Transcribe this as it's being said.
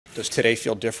Does today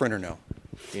feel different or no?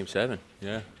 Game 7,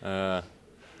 yeah.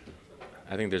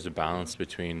 I think there's a balance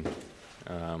between,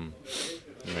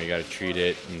 you got to treat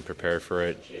it and prepare for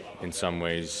it in some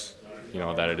ways,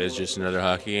 that it is just another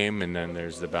hockey game, and then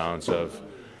there's the balance of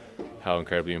how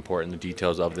incredibly important the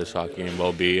details of this hockey game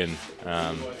will be, and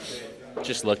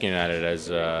just looking at it as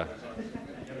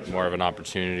more of an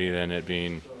opportunity than it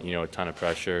being, a ton of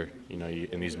pressure.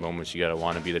 In these moments, you got to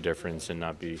want to be the difference and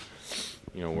not be,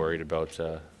 worried about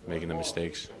making the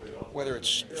mistakes. Whether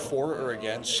it's for or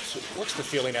against, what's the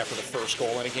feeling after the first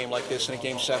goal in a game like this, in a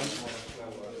Game 7?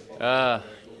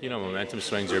 Momentum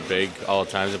swings are big all the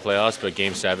times in playoffs, but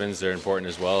Game 7s, they're important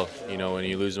as well. When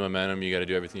you lose the momentum, you got to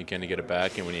do everything you can to get it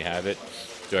back, and when you have it,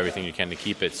 do everything you can to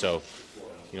keep it. So,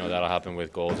 that'll happen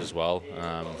with goals as well.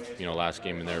 Last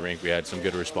game in their rink, we had some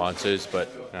good responses, but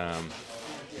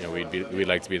we'd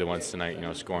like to be the ones tonight,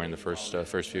 scoring the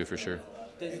first few for sure.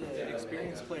 Does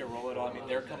experience play a role at all? I mean,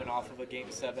 they're coming off of a Game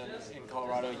 7 in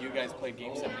Colorado. You guys played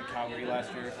Game 7 in Calgary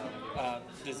last year.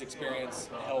 Does experience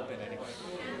help in any way?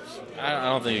 I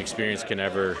don't think experience can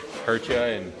ever hurt you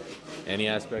in any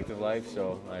aspect of life,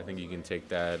 so I think you can take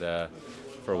that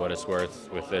for what it's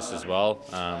worth with this as well.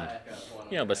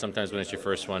 But sometimes when it's your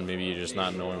first one, maybe you're just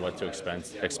not knowing what to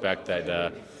expect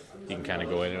that you can kind of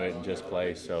go into it and just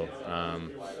play. So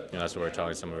that's what we're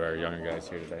telling some of our younger guys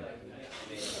here today.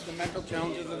 The mental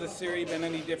challenges of the series been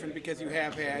any different because you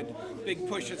have had big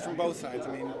pushes from both sides?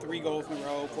 I mean, 3 goals in a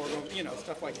row, 4 goals,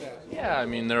 stuff like that. Yeah,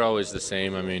 they're always the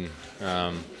same.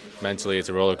 Mentally it's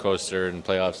a roller coaster in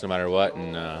playoffs no matter what,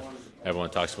 and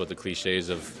everyone talks about the cliches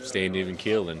of staying even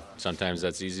keel, and sometimes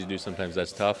that's easy to do, sometimes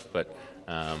that's tough, but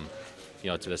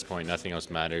to this point nothing else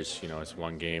matters. It's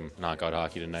one game, knockout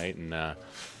hockey tonight, and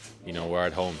we're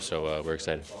at home, so we're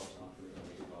excited.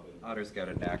 Otter's got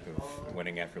a knack of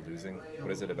winning after losing. What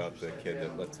is it about the kid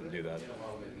that lets him do that?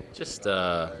 Just,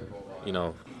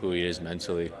 who he is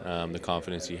mentally, the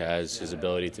confidence he has, his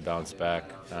ability to bounce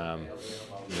back.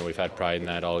 We've had pride in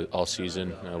that all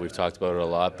season. We've talked about it a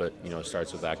lot, but, it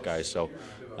starts with that guy. So,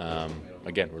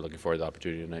 again, we're looking forward to the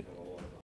opportunity tonight.